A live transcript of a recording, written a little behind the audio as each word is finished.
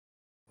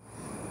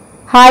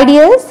Hi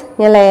dears,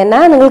 Lena.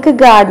 നിങ്ങൾക്ക്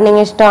gardening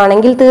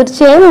ഇഷ്ടമാണെങ്കിൽ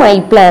തീർച്ചയായും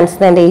myplants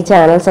എന്റെ ഈ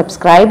ചാനൽ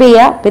സബ്സ്ക്രൈബ്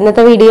ചെയ്യുക.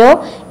 ഇന്നത്തെ വീഡിയോ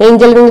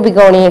Angelwing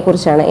begoniaയെ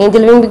കുറിച്ചാണ്.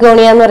 Angelwing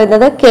begonia എന്ന്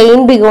പറയുന്നത്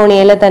cane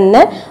begoniaയിലെ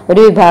തന്നെ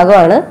ഒരു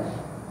വിഭാഗമാണ്.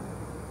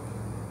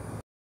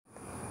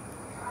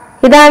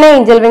 ഇതാണ്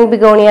Angelwing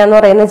begonia എന്ന്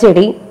പറയുന്ന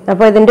ചെടി.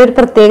 അപ്പോൾ ഇതിന്റെ ഒരു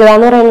പ്രത്യേകത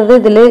എന്ന് പറയുന്നത്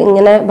ഇതിൽ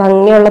ഇങ്ങനെ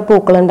ഭംഗിയുള്ള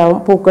പൂക്കൾ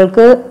ഉണ്ടാവും.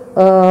 പൂക്കൾക്ക്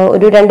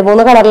ഒരു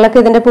 2-3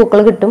 കളറിലൊക്കെ ഇതിന്റെ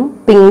പൂക്കൾ കിട്ടും.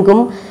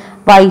 പിങ്കും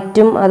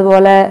വൈറ്റും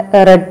അതുപോലെ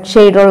റെഡ്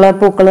ഷെയ്ഡുള്ള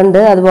പൂക്കളുണ്ട്,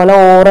 അതുപോലെ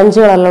ഓറഞ്ച്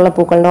കളറിലുള്ള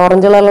പൂക്കളുണ്ട്.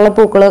 ഓറഞ്ച് കളറിലുള്ള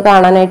പൂക്കൾ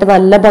കാണാനായിട്ട്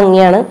നല്ല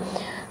ഭംഗിയാണ്.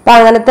 അപ്പം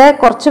അങ്ങനത്തെ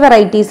കുറച്ച്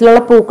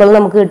വെറൈറ്റീസിലുള്ള പൂക്കൾ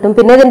നമുക്ക് കിട്ടും.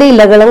 പിന്നെ ഇതിന്റെ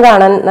ഇലകളും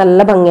കാണാൻ നല്ല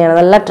ഭംഗിയാണ്,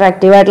 നല്ല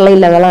അട്രാക്റ്റീവ് ആയിട്ടുള്ള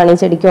ഇലകളാണ് ഈ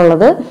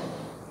ചെടിക്കുള്ളത്.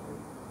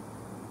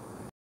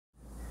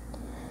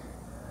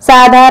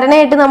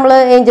 സാധാരണയായിട്ട് നമ്മൾ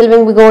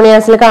Angelwing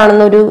begoniaസിൽ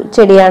കാണുന്ന ഒരു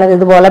ചെടിയാണ്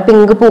ഇതുപോലെ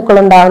പിങ്ക് പൂക്കൾ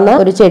ഉണ്ടാകുന്ന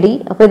ഒരു ചെടി.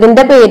 അപ്പൊ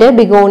ഇതിന്റെ പേര്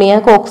ബിഗോണിയ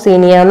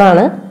കോക്സീനിയ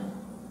എന്നാണ്.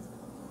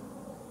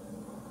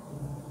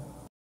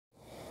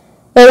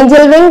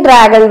 Angelwing,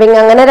 Dragonwing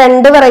അങ്ങനെ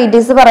 2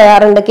 വെറൈറ്റീസ്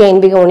പറയാറുണ്ട് കെയിൻ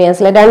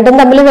ബിഗോണിയാസിൽ. രണ്ടും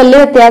തമ്മിൽ വലിയ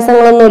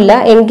വ്യത്യാസങ്ങളൊന്നുമില്ല.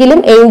 എങ്കിലും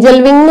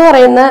Angelwing എന്ന്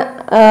പറയുന്ന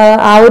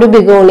ആ ഒരു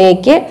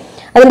ബിഗോണിയയ്ക്ക്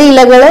അതിന്റെ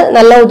ഇലകൾ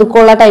നല്ല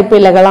ഒതുക്കമുള്ള ടൈപ്പ്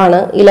ഇലകളാണ്.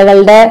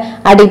 ഇലകളുടെ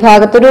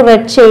അടിഭാഗത്തൊരു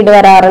റെഡ് ഷെയ്ഡ്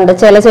വരാറുണ്ട്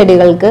ചില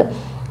ചെടികൾക്ക്.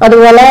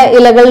 അതുപോലെ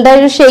ഇലകളുടെ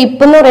ഒരു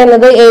ഷേപ്പ് എന്ന്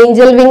പറയുന്നത്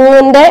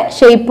Angelwingന്റെ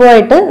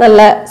ഷേപ്പുമായിട്ട്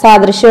നല്ല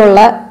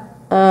സാദൃശ്യമുള്ള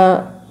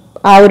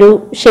ആ ഒരു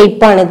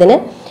ഷേപ്പാണ് ഇതിന്.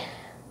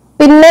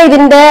 പിന്നെ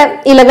ഇതിന്റെ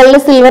ഇലകളിൽ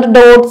സിൽവർ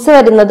ഡോട്ട്സ്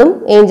വരുന്നതും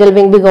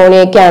Angelwing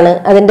begoniaയ്ക്കാണ്.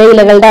 അതിന്റെ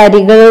ഇലകളുടെ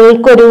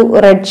അരികൾക്കൊരു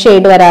റെഡ്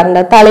ഷെയ്ഡ്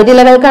വരാറുണ്ട്.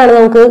 തളിരിലകൾക്കാണ്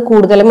നമുക്ക്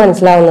കൂടുതലും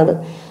മനസ്സിലാവുന്നത്.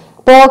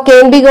 ഇപ്പോ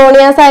കെയിൻ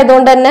ബിഗോണിയാസ്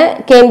ആയതുകൊണ്ട് തന്നെ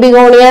കെയിൻ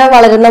ബിഗോണിയ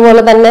വളരുന്ന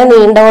പോലെ തന്നെ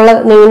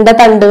നീണ്ട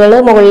തണ്ടുകൾ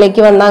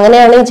മുകളിലേക്ക് വന്ന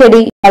അങ്ങനെയാണ് ഈ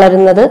ചെടി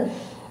വളരുന്നത്.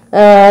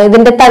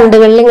 ഇതിന്റെ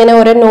തണ്ടുകളിൽ ഇങ്ങനെ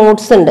ഓരോ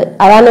നോട്ട്സ് ഉണ്ട്.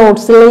 ആ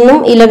നോട്ട്സിൽ നിന്നും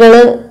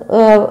ഇലകള്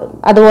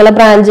അതുപോലെ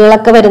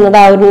ബ്രാഞ്ചുകളൊക്കെ വരുന്നത്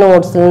ആ ഒരു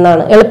നോട്ട്സിൽ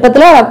നിന്നാണ്.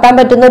 എളുപ്പത്തിൽ വളർത്താൻ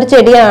പറ്റുന്ന ഒരു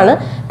ചെടിയാണ്.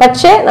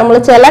 പക്ഷെ നമ്മൾ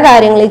ചില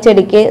കാര്യങ്ങൾ ഈ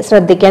ചെടിക്ക്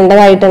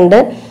ശ്രദ്ധിക്കേണ്ടതായിട്ടുണ്ട്.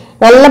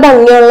 നല്ല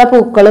ഭംഗിയുള്ള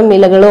പൂക്കളും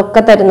ഇലകളും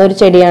ഒക്കെ തരുന്ന ഒരു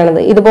ചെടിയാണിത്.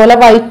 ഇതുപോലെ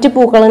വൈറ്റ്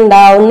പൂക്കൾ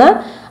ഉണ്ടാവുന്ന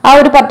ആ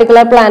ഒരു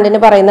പർട്ടിക്കുലർ പ്ലാന്റിന്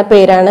പറയുന്ന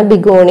പേരാണ്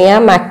ബിഗോണിയ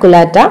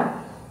മാക്കുലാറ്റ.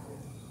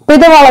 അപ്പൊ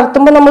ഇത്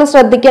വളർത്തുമ്പോൾ നമ്മൾ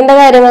ശ്രദ്ധിക്കേണ്ട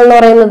കാര്യങ്ങൾ എന്ന്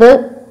പറയുന്നത്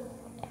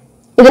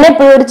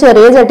ഇതിനെപ്പോഴും ഒരു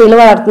ചെറിയ ചട്ടിയിൽ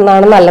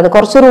വളർത്തുന്നതാണ് നല്ലത്.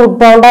 കുറച്ച് റൂട്ട്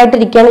ബൗണ്ട്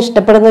ആയിട്ടിരിക്കാൻ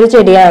ഇഷ്ടപ്പെടുന്ന ഒരു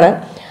ചെടിയാണ്.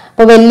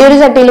 അപ്പൊ വലിയൊരു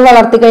ചട്ടിയിൽ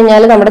വളർത്തി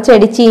കഴിഞ്ഞാൽ നമ്മുടെ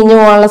ചെടി ചീഞ്ഞു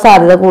പോകാനുള്ള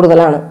സാധ്യത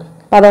കൂടുതലാണ്.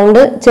 അപ്പൊ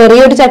അതുകൊണ്ട്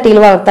ചെറിയൊരു ചട്ടിയിൽ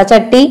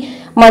വളർത്താം.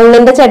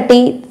 മണ്ണിന്റെ ചട്ടി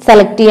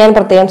സെലക്ട് ചെയ്യാൻ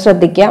പ്രത്യേകം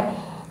ശ്രദ്ധിക്കുക.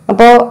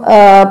 അപ്പോൾ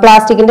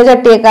പ്ലാസ്റ്റിക്കിന്റെ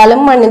ചട്ടിയേക്കാളും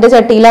മണ്ണിന്റെ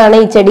ചട്ടിയിലാണ്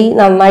ഈ ചെടി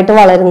നന്നായിട്ട്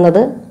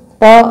വളരുന്നത്.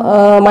 അപ്പോൾ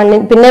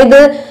പിന്നെ ഇത്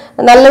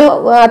നല്ല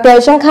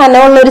അത്യാവശ്യം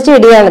ഘനമുള്ള ഒരു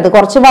ചെടിയാണിത്.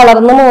 കുറച്ച്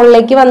വളർന്ന്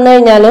മുകളിലേക്ക് വന്നു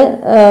കഴിഞ്ഞാൽ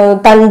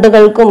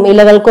തണ്ടുകൾക്കും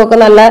ഇലകൾക്കും ഒക്കെ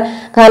നല്ല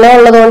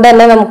ഘനമുള്ളത് കൊണ്ട്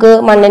തന്നെ നമുക്ക്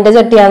മണ്ണിന്റെ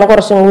ചട്ടിയാണ്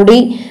കുറച്ചും കൂടി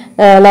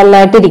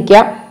നന്നായിട്ടിരിക്കുക.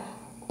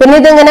 പിന്നെ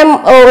ഇതിങ്ങനെ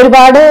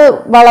ഒരുപാട്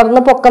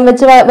വളർന്ന് പൊക്കം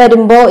വെച്ച്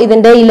വരുമ്പോൾ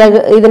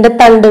ഇതിന്റെ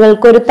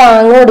തണ്ടുകൾക്ക് ഒരു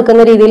താങ്ങ്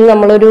കൊടുക്കുന്ന രീതിയിൽ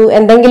നമ്മളൊരു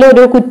എന്തെങ്കിലും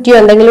ഒരു കുറ്റിയോ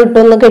എന്തെങ്കിലും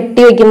ഇട്ടൊന്ന്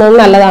കെട്ടി വെക്കുന്നത്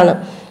നല്ലതാണ്.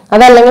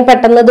 അതല്ലെങ്കിൽ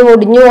പെട്ടെന്ന് ഇത്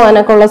ഒടിഞ്ഞു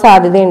പോകാനൊക്കെ ഉള്ള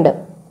സാധ്യതയുണ്ട്.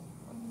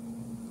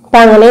 അപ്പൊ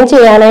അങ്ങനെയും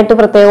ചെയ്യാനായിട്ട്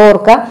പ്രത്യേകം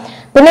ഓർക്കുക.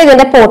 പിന്നെ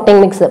ഇതിന്റെ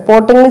പോട്ടിംഗ്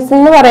മിക്സ്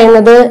എന്ന്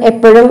പറയുന്നത്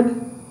എപ്പോഴും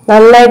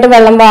നന്നായിട്ട്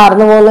വെള്ളം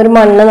വാർന്നു പോകുന്ന ഒരു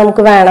മണ്ണ്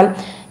നമുക്ക് വേണം.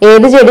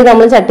 ഏത് ചെടി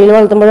നമ്മൾ ചട്ടിയിൽ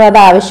വളർത്തുമ്പോഴും അത്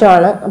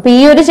ആവശ്യമാണ്. അപ്പൊ ഈ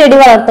ഒരു ചെടി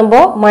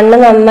വളർത്തുമ്പോൾ മണ്ണ്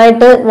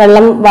നന്നായിട്ട്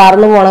വെള്ളം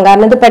വാർന്നു പോകണം.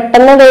 കാരണം ഇത്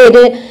പെട്ടെന്ന്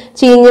വേര്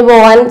ചീഞ്ഞു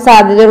പോകാൻ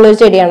സാധ്യതയുള്ള ഒരു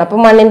ചെടിയാണ്. അപ്പൊ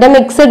മണ്ണിന്റെ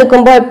മിക്സ്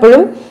എടുക്കുമ്പോൾ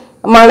എപ്പോഴും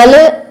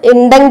മണല്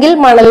ഉണ്ടെങ്കിൽ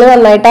മണല്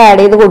നന്നായിട്ട് ആഡ്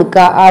ചെയ്ത്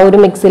കൊടുക്കുക ആ ഒരു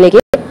മിക്സിലേക്ക്.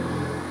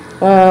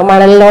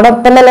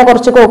 മണലിനോടൊപ്പം തന്നെ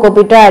കുറച്ച്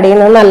കോക്കോപീറ്റ് ആഡ്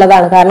ചെയ്യുന്നത്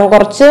നല്ലതാണ്. കാരണം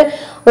കുറച്ച്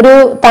ഒരു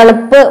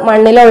തണുപ്പ്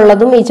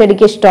മണ്ണിലുള്ളതും ഈ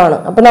ചെടിക്ക് ഇഷ്ടമാണ്.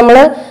 അപ്പൊ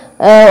നമ്മള്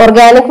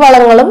ഓർഗാനിക്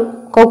വളങ്ങളും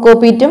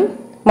കോക്കോപീറ്റും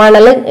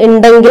മണല്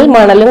ഉണ്ടെങ്കിൽ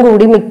മണലും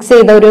കൂടി മിക്സ്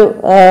ചെയ്ത ഒരു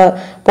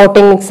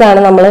പോട്ടിംഗ് മിക്സ് ആണ്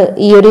നമ്മൾ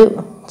ഈ ഒരു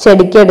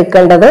ചെടിക്ക്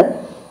എടുക്കേണ്ടത്.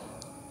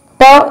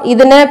 അപ്പോൾ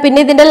പിന്നെ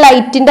ഇതിന്റെ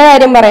ലൈറ്റിന്റെ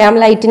കാര്യം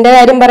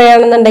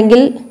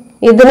പറയുകയാണെന്നുണ്ടെങ്കിൽ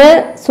ഇതിന്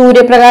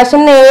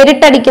സൂര്യപ്രകാശം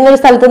നേരിട്ടടിക്കുന്ന ഒരു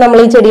സ്ഥലത്ത് നമ്മൾ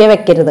ഈ ചെടിയെ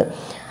വെക്കരുത്.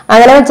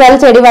 അങ്ങനെ വെച്ചാൽ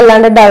ചെടി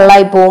വല്ലാണ്ട്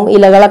ഡള്ളായി പോവും,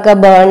 ഇലകളൊക്കെ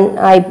ബേൺ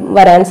ആയി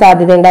വരാൻ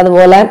സാധ്യതയുണ്ട്.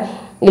 അതുപോലെ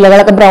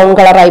ഇലകളൊക്കെ ബ്രൗൺ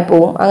കളറായി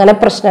പോവും, അങ്ങനെ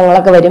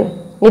പ്രശ്നങ്ങളൊക്കെ വരും.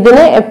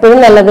 ഇതിന് എപ്പോഴും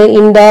നല്ലത്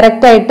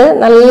ഇൻഡയറക്റ്റ് ആയിട്ട്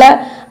നല്ല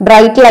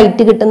ബ്രൈറ്റ്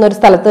ലൈറ്റ് കിട്ടുന്ന ഒരു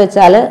സ്ഥലത്ത്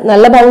വെച്ചാൽ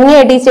നല്ല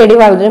ഭംഗിയായിട്ട് ഈ ചെടി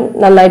വളരും,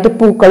 നന്നായിട്ട്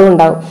പൂക്കളും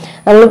ഉണ്ടാവും.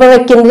 നമ്മളിപ്പോൾ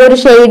വെക്കുന്നത് ഒരു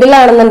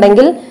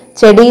ഷെയ്ഡിലാണെന്നുണ്ടെങ്കിൽ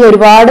ചെടി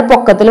ഒരുപാട്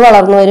പൊക്കത്തിൽ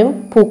വളർന്നു വരും,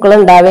 പൂക്കൾ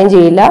ഉണ്ടാവുകയും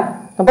ചെയ്യില്ല.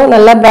 അപ്പോൾ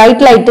നല്ല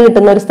ബ്രൈറ്റ് ലൈറ്റ്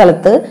കിട്ടുന്ന ഒരു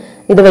സ്ഥലത്ത്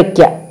ഇത്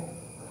വെക്കുക.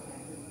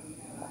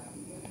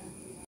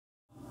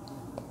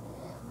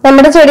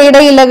 നമ്മുടെ ചെടിയുടെ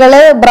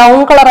ഇലകള് ബ്രൗൺ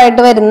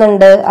കളറായിട്ട്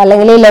വരുന്നുണ്ട്,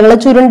 അല്ലെങ്കിൽ ഇലകൾ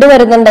ചുരുണ്ട്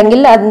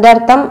വരുന്നുണ്ടെങ്കിൽ അതിന്റെ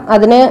അർത്ഥം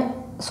അതിന്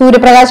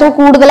സൂര്യപ്രകാശം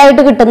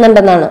കൂടുതലായിട്ട്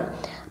കിട്ടുന്നുണ്ടെന്നാണ്.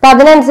 അപ്പൊ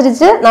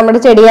അതിനനുസരിച്ച് നമ്മുടെ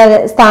ചെടിയെ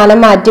സ്ഥാനം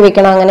മാറ്റി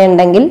വെക്കണം അങ്ങനെ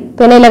ഉണ്ടെങ്കിൽ.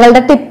 പിന്നെ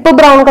ഇലകളുടെ ടിപ്പ്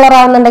ബ്രൗൺ കളർ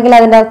ആവുന്നുണ്ടെങ്കിൽ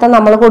അതിന്റെ അർത്ഥം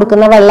നമ്മൾ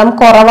കൊടുക്കുന്ന വെള്ളം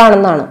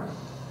കുറവാണെന്നാണ്.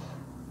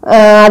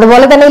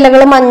 അതുപോലെ തന്നെ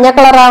ഇലകൾ മഞ്ഞ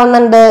കളർ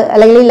ആവുന്നുണ്ട്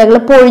അല്ലെങ്കിൽ ഇലകൾ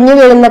പൊഴിഞ്ഞു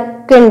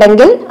വീഴുന്നൊക്കെ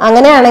ഉണ്ടെങ്കിൽ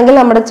അങ്ങനെയാണെങ്കിൽ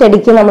നമ്മുടെ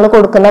ചെടിക്ക് നമ്മൾ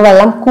കൊടുക്കുന്ന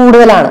വെള്ളം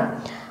കൂടുതലാണ്.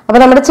 അപ്പൊ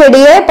നമ്മുടെ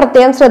ചെടിയെ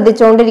പ്രത്യേകം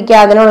ശ്രദ്ധിച്ചുകൊണ്ടിരിക്കുക.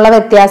 അതിനുള്ള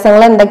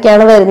വ്യത്യാസങ്ങൾ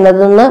എന്തൊക്കെയാണ്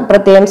വരുന്നതെന്ന്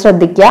പ്രത്യേകം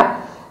ശ്രദ്ധിക്കുക.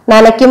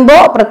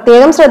 നനയ്ക്കുമ്പോൾ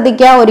പ്രത്യേകം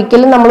ശ്രദ്ധിക്കുക,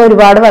 ഒരിക്കലും നമ്മൾ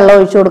ഒരുപാട് വെള്ളം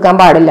ഒഴിച്ചു കൊടുക്കാൻ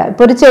പാടില്ല.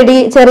 ഇപ്പൊ ഒരു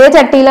ചെറിയ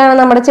ചട്ടിയിലാണ്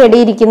നമ്മുടെ ചെടി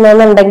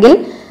ഇരിക്കുന്നതെന്നുണ്ടെങ്കിൽ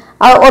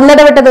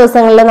 1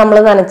 ദിവസങ്ങളിൽ നമ്മൾ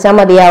നനച്ചാൽ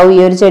മതിയാവും ഈ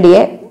ഒരു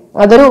ചെടിയെ.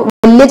 അതൊരു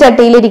വലിയ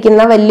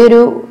ചട്ടിയിലിരിക്കുന്ന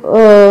വലിയൊരു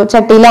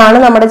ചട്ടിയിലാണ്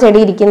നമ്മുടെ ചെടി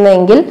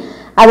ഇരിക്കുന്നതെങ്കിൽ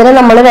അതിനെ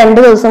നമ്മൾ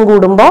 2 ദിവസം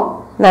കൂടുമ്പോൾ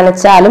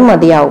നനച്ചാലും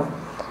മതിയാവും.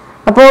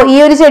 അപ്പോൾ ഈ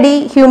ഒരു ചെടി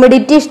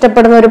ഹ്യൂമിഡിറ്റി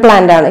ഇഷ്ടപ്പെടുന്ന ഒരു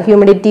പ്ലാന്റ് ആണ്.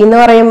 ഹ്യൂമിഡിറ്റി എന്ന്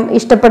പറയും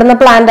ഇഷ്ടപ്പെടുന്ന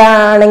പ്ലാന്റ്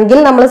ആണെങ്കിൽ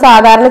നമ്മൾ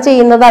സാധാരണ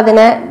ചെയ്യുന്നത്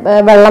അതിനെ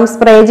വെള്ളം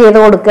സ്പ്രേ ചെയ്ത്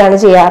കൊടുക്കുകയാണ്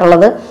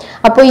ചെയ്യാറുള്ളത്.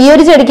 അപ്പോൾ ഈ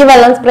ഒരു ചെടിക്ക്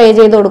വെള്ളം സ്പ്രേ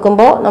ചെയ്ത്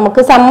കൊടുക്കുമ്പോൾ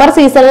നമുക്ക് സമ്മർ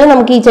സീസണിൽ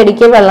നമുക്ക് ഈ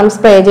ചെടിക്ക് വെള്ളം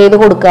സ്പ്രേ ചെയ്ത്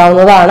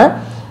കൊടുക്കാവുന്നതാണ്.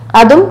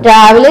 അതും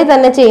രാവിലെ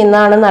തന്നെ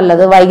ചെയ്യുന്നതാണ്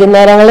നല്ലത്.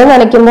 വൈകുന്നേരങ്ങളിൽ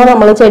നനയ്ക്കുമ്പോൾ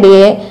നമ്മൾ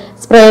ചെടിയെ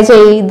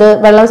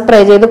വെള്ളം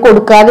സ്പ്രേ ചെയ്ത്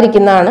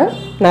കൊടുക്കാതിരിക്കുന്നതാണ്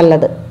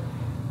നല്ലത്.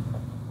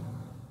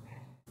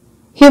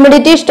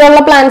 ഹ്യൂമിഡിറ്റി ഇഷ്ടമുള്ള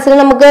പ്ലാന്റ്സിന്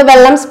നമുക്ക്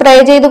വെള്ളം സ്പ്രേ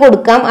ചെയ്ത്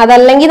കൊടുക്കാം.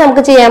 അതല്ലെങ്കിൽ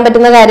നമുക്ക് ചെയ്യാൻ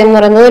പറ്റുന്ന കാര്യം എന്ന്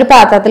പറയുന്നത് ഒരു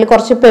പാത്രത്തിൽ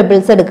കുറച്ച്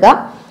പെബിൾസ് എടുക്കുക,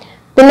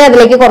 പിന്നെ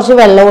അതിലേക്ക് കുറച്ച്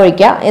വെള്ളം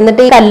ഒഴിക്കുക,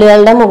 എന്നിട്ട് ഈ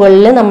കല്ലുകളുടെ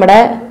മുകളിൽ നമ്മുടെ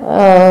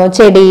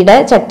ചെടിയുടെ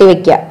ചട്ടി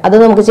വെക്കുക. അത്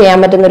നമുക്ക് ചെയ്യാൻ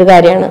പറ്റുന്ന ഒരു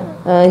കാര്യമാണ്.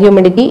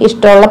 ഹ്യൂമിഡിറ്റി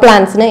ഇഷ്ടമുള്ള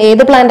പ്ലാന്റ്സിന്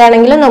ഏത് പ്ലാന്റ്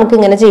ആണെങ്കിലും നമുക്ക്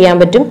ഇങ്ങനെ ചെയ്യാൻ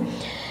പറ്റും.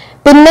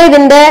 പിന്നെ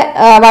ഇതിന്റെ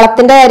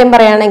വളത്തിന്റെ കാര്യം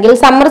പറയുകയാണെങ്കിൽ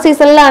സമ്മർ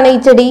സീസണിലാണ് ഈ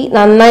ചെടി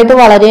നന്നായിട്ട്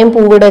വളരുകയും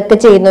പൂവിടുകയൊക്കെ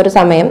ചെയ്യുന്ന ഒരു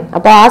സമയം.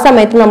 അപ്പൊ ആ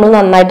സമയത്ത് നമ്മൾ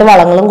നന്നായിട്ട്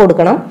വളങ്ങളും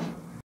കൊടുക്കണം.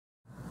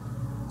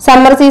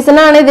 സമ്മർ സീസൺ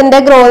ആണ് ഇതിന്റെ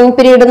ഗ്രോയിങ്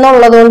പീരീഡ്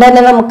എന്നുള്ളത് കൊണ്ട്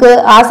തന്നെ നമുക്ക്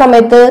ആ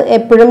സമയത്ത്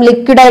എപ്പോഴും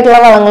ലിക്വിഡ് ആയിട്ടുള്ള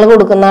വളങ്ങൾ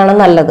കൊടുക്കുന്നതാണ്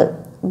നല്ലത്.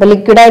 അപ്പൊ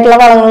ലിക്വിഡ് ആയിട്ടുള്ള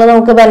വളങ്ങൾ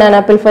നമുക്ക്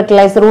ബനാനാപ്പിൾ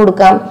ഫെർട്ടിലൈസർ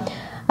കൊടുക്കാം.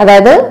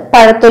 അതായത്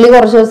പഴത്തൊലി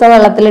കുറച്ച് ദിവസം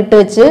വെള്ളത്തിലിട്ട്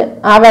വെച്ച്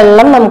ആ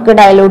വെള്ളം നമുക്ക്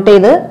ഡയലൂട്ട്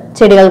ചെയ്ത്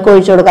ചെടികൾക്ക്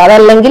ഒഴിച്ചു കൊടുക്കാം.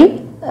 അതല്ലെങ്കിൽ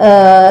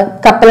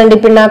കപ്പലണ്ടി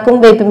പിണ്ണാക്കും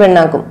വേപ്പിൻ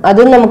പിണ്ണാക്കും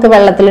അതും നമുക്ക്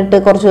വെള്ളത്തിലിട്ട്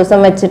കുറച്ച് ദിവസം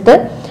വെച്ചിട്ട്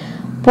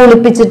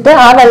പുളിപ്പിച്ചിട്ട്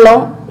ആ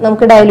വെള്ളവും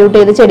നമുക്ക് ഡയലൂട്ട്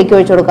ചെയ്ത് ചെടിക്ക്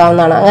ഒഴിച്ചു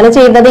കൊടുക്കാവുന്നതാണ്. അങ്ങനെ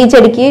ചെയ്യുന്നത് ഈ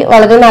ചെടിക്ക്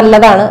വളരെ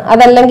നല്ലതാണ്.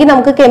 അതല്ലെങ്കിൽ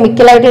നമുക്ക്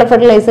കെമിക്കൽ ആയിട്ടുള്ള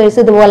ഫെർട്ടിലൈസേഴ്സ്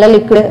ഇതുപോലെ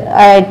ലിക്വിഡ്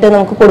ആയിട്ട്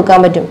നമുക്ക് കൊടുക്കാൻ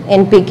പറ്റും.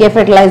 NPK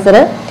ഫെർട്ടിലൈസർ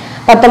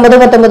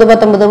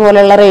 19-19-19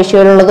 പോലെയുള്ള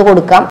റേഷ്യോയിലുള്ളത്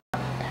കൊടുക്കാം.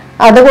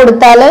 അത്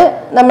കൊടുത്താൽ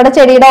നമ്മുടെ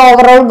ചെടിയുടെ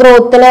ഓവറോൾ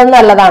ഗ്രോത്തിന്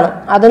നല്ലതാണ്.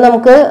 അത്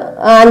നമുക്ക്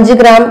 5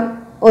 ഗ്രാം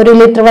 1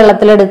 ലിറ്റർ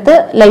വെള്ളത്തിലെടുത്ത്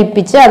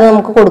ലയിപ്പിച്ച് അത്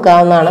നമുക്ക്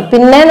കൊടുക്കാവുന്നതാണ്.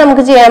 പിന്നെ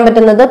നമുക്ക് ചെയ്യാൻ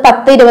പറ്റുന്നത്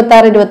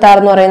 10-26-26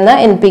 എന്ന് പറയുന്ന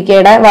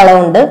NPKയുടെ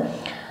വളമുണ്ട്.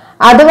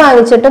 അത്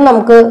വാങ്ങിച്ചിട്ട്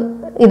നമുക്ക്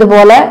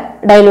ഇതുപോലെ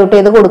ഡൈലൂട്ട്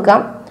ചെയ്ത് കൊടുക്കാം.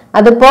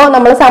 അതിപ്പോ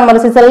നമ്മൾ സമ്മർ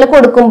സീസണിൽ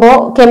കൊടുക്കുമ്പോൾ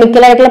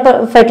കെമിക്കൽ ആയിട്ടുള്ള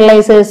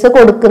ഫെർട്ടിലൈസേഴ്സ്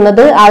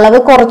കൊടുക്കുന്നത് അളവ്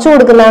കുറച്ച്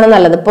കൊടുക്കുന്നതാണ്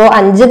നല്ലത്. ഇപ്പോൾ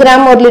 5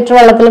 ഗ്രാം 1 ലിറ്റർ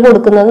വെള്ളത്തിൽ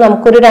കൊടുക്കുന്നത്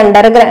നമുക്കൊരു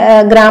 2.5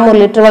 ഗ്രാം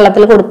 1 ലിറ്റർ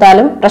വെള്ളത്തിൽ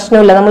കൊടുത്താലും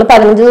പ്രശ്നമില്ല. നമ്മൾ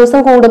 15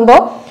 ദിവസം കൂടുമ്പോൾ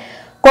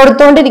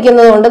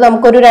കൊടുത്തുകൊണ്ടിരിക്കുന്നത് കൊണ്ട്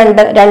നമുക്കൊരു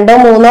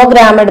 2-3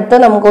 ഗ്രാം എടുത്ത്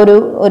നമുക്കൊരു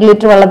 1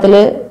 ലിറ്റർ വെള്ളത്തിൽ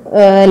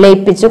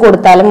ലയിപ്പിച്ച്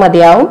കൊടുത്താലും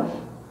മതിയാവും.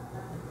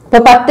 ഇപ്പൊ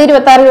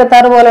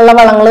 10-26-26 പോലുള്ള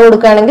വളങ്ങൾ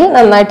കൊടുക്കുകയാണെങ്കിൽ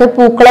നന്നായിട്ട്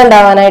പൂക്കൾ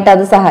ഉണ്ടാവാനായിട്ട്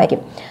അത്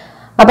സഹായിക്കും.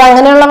 അപ്പൊ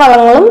അങ്ങനെയുള്ള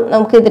വളങ്ങളും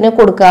നമുക്ക് ഇതിന്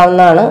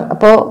കൊടുക്കാവുന്നതാണ്.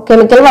 അപ്പോൾ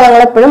കെമിക്കൽ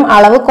വളങ്ങൾ എപ്പോഴും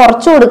അളവ്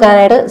കുറച്ച്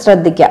കൊടുക്കാനായിട്ട്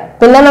ശ്രദ്ധിക്കുക.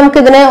 പിന്നെ നമുക്ക്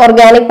ഇതിന്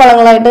ഓർഗാനിക്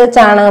വളങ്ങളായിട്ട്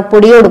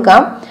ചാണകപ്പൊടി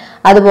കൊടുക്കാം,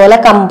 അതുപോലെ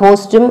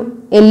കമ്പോസ്റ്റും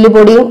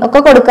എല്ലുപൊടിയും ഒക്കെ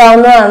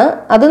കൊടുക്കാവുന്നതാണ്.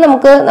 അത്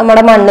നമുക്ക്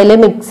നമ്മുടെ മണ്ണിൽ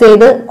മിക്സ്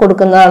ചെയ്ത്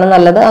കൊടുക്കുന്നതാണ്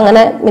നല്ലത്.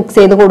 അങ്ങനെ മിക്സ്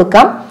ചെയ്ത്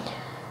കൊടുക്കാം.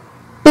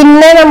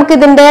 പിന്നെ നമുക്ക്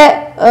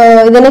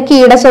ഇതിന്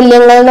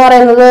കീടശല്യങ്ങൾ എന്ന്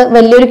പറയുന്നത്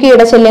വലിയൊരു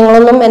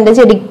കീടശല്യങ്ങളൊന്നും എന്റെ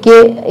ചെടിക്ക്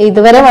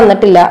ഇതുവരെ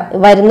വന്നിട്ടില്ല.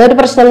 വരുന്ന ഒരു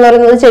പ്രശ്നം എന്ന്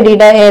പറയുന്നത്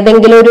ചെടിയുടെ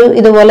ഏതെങ്കിലും ഒരു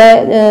ഇതുപോലെ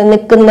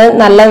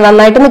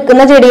നന്നായിട്ട്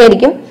നിൽക്കുന്ന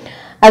ചെടിയായിരിക്കും,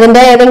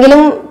 അതിന്റെ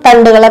ഏതെങ്കിലും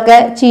തണ്ടുകളൊക്കെ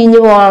ചീഞ്ഞു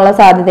പോകാനുള്ള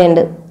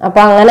സാധ്യതയുണ്ട്.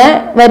 അപ്പൊ അങ്ങനെ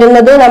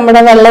വരുന്നത്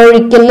നമ്മുടെ വെള്ളം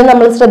ഒഴിക്കലിൽ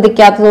നമ്മൾ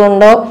ശ്രദ്ധിക്കാത്തത്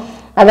കൊണ്ടോ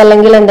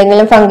അതല്ലെങ്കിൽ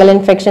എന്തെങ്കിലും ഫംഗൽ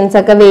ഇൻഫെക്ഷൻസ്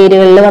ഒക്കെ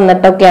വേരുകളിൽ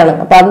വന്നിട്ടൊക്കെയാണ്.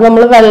 അപ്പൊ അത്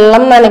നമ്മൾ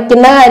വെള്ളം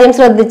നനയ്ക്കുന്ന കാര്യം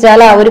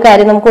ശ്രദ്ധിച്ചാൽ ആ ഒരു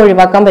കാര്യം നമുക്ക്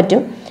ഒഴിവാക്കാൻ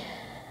പറ്റും.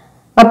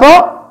 അപ്പോ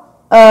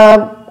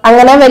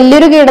അങ്ങനെ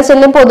വലിയൊരു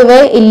കീടശല്യം പൊതുവെ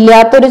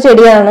ഇല്ലാത്തൊരു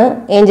ചെടിയാണ്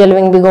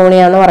ഏഞ്ചൽവിങ്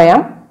ബിഗോണിയ എന്ന് പറയാം.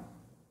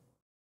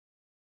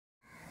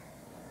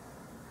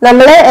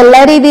 നമ്മൾ എല്ലാ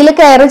രീതിയിലും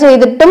കെയർ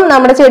ചെയ്തിട്ടും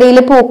നമ്മുടെ ചെടിയിൽ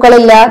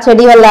പൂക്കളില്ല,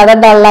 ചെടി വല്ലാതെ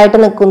ഡള്ളായിട്ട്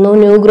നിൽക്കുന്നു,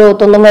 ന്യൂ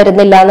ഗ്രോത്ത് ഒന്നും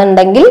വരുന്നില്ല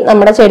എന്നുണ്ടെങ്കിൽ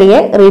നമ്മുടെ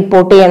ചെടിയെ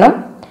റീപോർട്ട് ചെയ്യണം.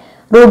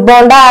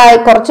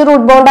 കുറച്ച്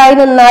റൂട്ട് ബോണ്ടായി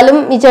നിന്നാലും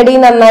ഈ ചെടി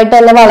നന്നായിട്ട്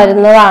തന്നെ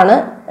വളരുന്നതാണ്.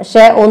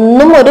 പക്ഷെ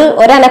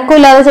ഒരു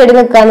അനക്കമില്ലാതെ ചെടി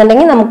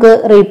നിൽക്കാന്നുണ്ടെങ്കിൽ നമുക്ക്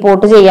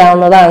റീപോർട്ട്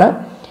ചെയ്യാവുന്നതാണ്.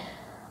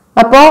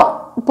 അപ്പോ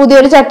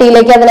പുതിയൊരു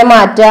ചട്ടിയിലേക്ക് അതിനെ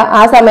മാറ്റുക.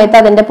 ആ സമയത്ത്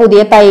അതിന്റെ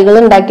പുതിയ തൈകൾ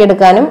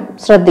ഉണ്ടാക്കിയെടുക്കാനും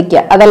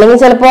ശ്രദ്ധിക്കുക. അതല്ലെങ്കിൽ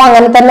ചിലപ്പോൾ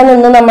അങ്ങനെ തന്നെ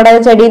നിന്ന് നമ്മുടെ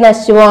ചെടി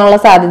നശിച്ചു പോകാനുള്ള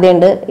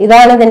സാധ്യതയുണ്ട്.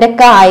 ഇതാണ് ഇതിന്റെ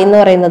കായ് എന്ന്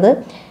പറയുന്നത്.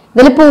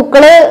 ഇതിൽ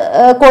പൂക്കള്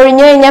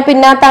കൊഴിഞ്ഞു കഴിഞ്ഞാൽ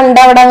പിന്നെ ആ തണ്ട്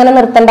അവിടെ അങ്ങനെ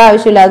നിർത്തേണ്ട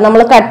ആവശ്യമില്ല. അത്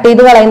നമ്മൾ കട്ട്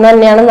ചെയ്ത് കളയുന്നത്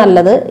തന്നെയാണ്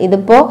നല്ലത്.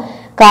 ഇതിപ്പോ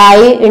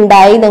കായ്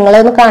ഉണ്ടായി, നിങ്ങളെ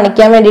ഒന്ന്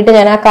കാണിക്കാൻ വേണ്ടിയിട്ട്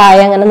ഞാൻ ആ കായ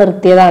അങ്ങനെ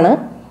നിർത്തിയതാണ്.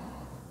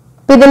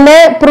 അപ്പൊ ഇതിന്റെ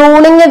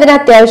പ്രൂണിങ് ഇതിന്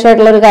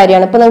അത്യാവശ്യമായിട്ടുള്ള ഒരു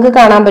കാര്യമാണ്. ഇപ്പൊ നിങ്ങൾക്ക്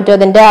കാണാൻ പറ്റും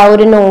അതിന്റെ ആ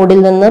ഒരു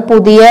നോഡിൽ നിന്ന്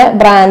പുതിയ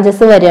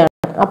ബ്രാഞ്ചസ് വരികയാണ്.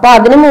 അപ്പൊ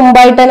അതിന്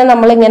മുമ്പായിട്ട് തന്നെ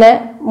നമ്മൾ ഇങ്ങനെ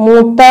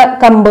മൂത്ത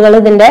കമ്പുകൾ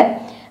ഇതിന്റെ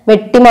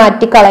വെട്ടി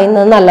മാറ്റി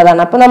കളയുന്നത്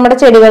നല്ലതാണ്. അപ്പൊ നമ്മുടെ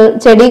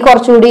ചെടി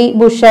കുറച്ചുകൂടി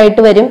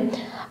ബുഷായിട്ട് വരും.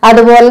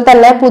 അതുപോലെ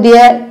തന്നെ പുതിയ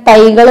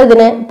തൈകൾ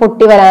ഇതിന്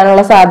പൊട്ടി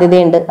വരാനുള്ള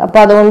സാധ്യതയുണ്ട്. അപ്പൊ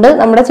അതുകൊണ്ട്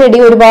നമ്മുടെ ചെടി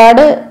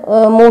ഒരുപാട്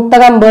മൂത്ത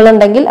കമ്പുകൾ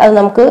ഉണ്ടെങ്കിൽ അത്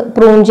നമുക്ക്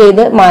പ്രൂൺ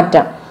ചെയ്ത്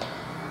മാറ്റാം.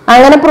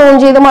 അങ്ങനെ പ്രൂൺ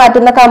ചെയ്ത്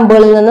മാറ്റുന്ന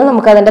കമ്പുകളിൽ നിന്ന്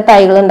നമുക്ക് അതിന്റെ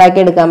തൈകൾ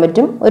ഉണ്ടാക്കിയെടുക്കാൻ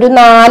പറ്റും. ഒരു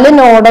 4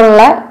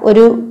 നോടുള്ള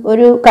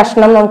ഒരു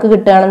കഷ്ണം നമുക്ക്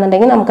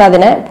കിട്ടുകയാണെന്നുണ്ടെങ്കിൽ നമുക്ക്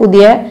അതിനെ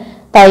പുതിയ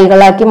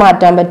തൈകളാക്കി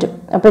മാറ്റാൻ പറ്റും.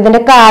 അപ്പൊ ഇതിന്റെ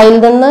കായിൽ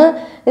നിന്ന്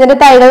ഇതിന്റെ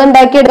തൈകൾ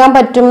ഉണ്ടാക്കിയെടുക്കാൻ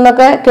പറ്റും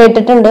എന്നൊക്കെ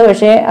കേട്ടിട്ടുണ്ട്.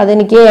 പക്ഷെ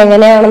അതെനിക്ക്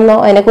എങ്ങനെയാണെന്നോ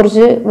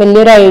അതിനെക്കുറിച്ച്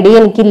വലിയൊരു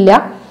ഐഡിയ എനിക്കില്ല.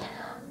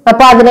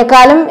 അപ്പൊ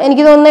അതിനേക്കാളും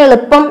എനിക്ക് തോന്നുന്നു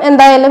എളുപ്പം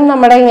എന്തായാലും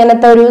നമ്മുടെ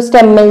ഇങ്ങനത്തെ ഒരു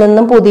സ്റ്റെമ്മിൽ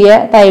നിന്നും പുതിയ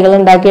തൈകൾ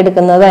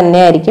ഉണ്ടാക്കിയെടുക്കുന്നത്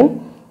തന്നെയായിരിക്കും.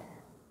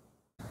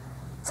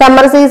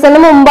 സമ്മർ സീസണിന്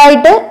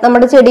മുമ്പായിട്ട്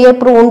നമ്മുടെ ചെടിയെ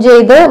പ്രൂൺ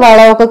ചെയ്ത്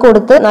വളമൊക്കെ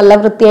കൊടുത്ത് നല്ല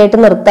വൃത്തിയായിട്ട്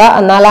നിർത്തുക.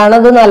 എന്നാലാണ്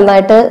അത്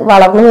നന്നായിട്ട്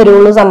വളർന്നു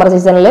വരുള്ളൂ സമ്മർ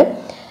സീസണിൽ.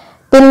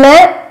 പിന്നെ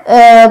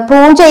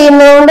പ്രൂൺ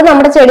ചെയ്യുന്നതുകൊണ്ട്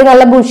നമ്മുടെ ചെടി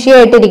നല്ല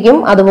ബുഷിയായിട്ടിരിക്കും.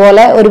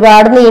 അതുപോലെ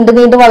ഒരുപാട്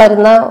നീണ്ടു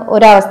വളരുന്ന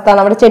ഒരവസ്ഥ,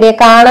 നമ്മുടെ ചെടിയെ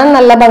കാണാൻ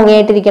നല്ല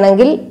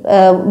ഭംഗിയായിട്ടിരിക്കണമെങ്കിൽ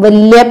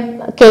വലിയ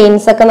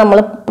കെയിൻസ് ഒക്കെ നമ്മൾ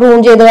പ്രൂൺ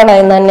ചെയ്ത്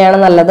കളയുന്നത് തന്നെയാണ്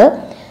നല്ലത്.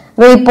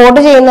 റീപോർട്ട്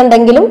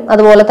ചെയ്യുന്നുണ്ടെങ്കിലും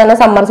അതുപോലെ തന്നെ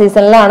സമ്മർ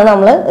സീസണിലാണ്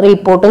നമ്മൾ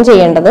റീപോർട്ടും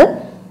ചെയ്യേണ്ടത്.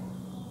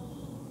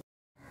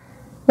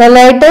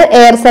 നന്നായിട്ട്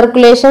എയർ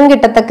സർക്കുലേഷൻ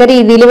കിട്ടത്തക്ക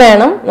രീതിയിൽ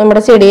വേണം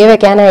നമ്മുടെ ചെടിയെ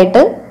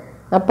വെക്കാനായിട്ട്.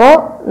 അപ്പോൾ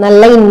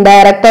നല്ല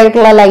ഇൻഡയറക്റ്റ്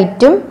ആയിട്ടുള്ള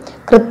ലൈറ്റും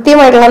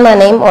കൃത്യമായിട്ടുള്ള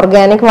നനയും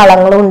ഓർഗാനിക്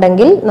വളങ്ങളും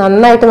ഉണ്ടെങ്കിൽ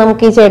നന്നായിട്ട്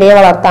നമുക്ക് ഈ ചെടിയെ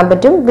വളർത്താൻ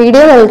പറ്റും.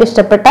 വീഡിയോ നിങ്ങൾക്ക്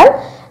ഇഷ്ടപ്പെട്ടാൽ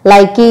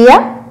ലൈക്ക് ചെയ്യുക,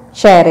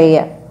 ഷെയർ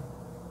ചെയ്യുക.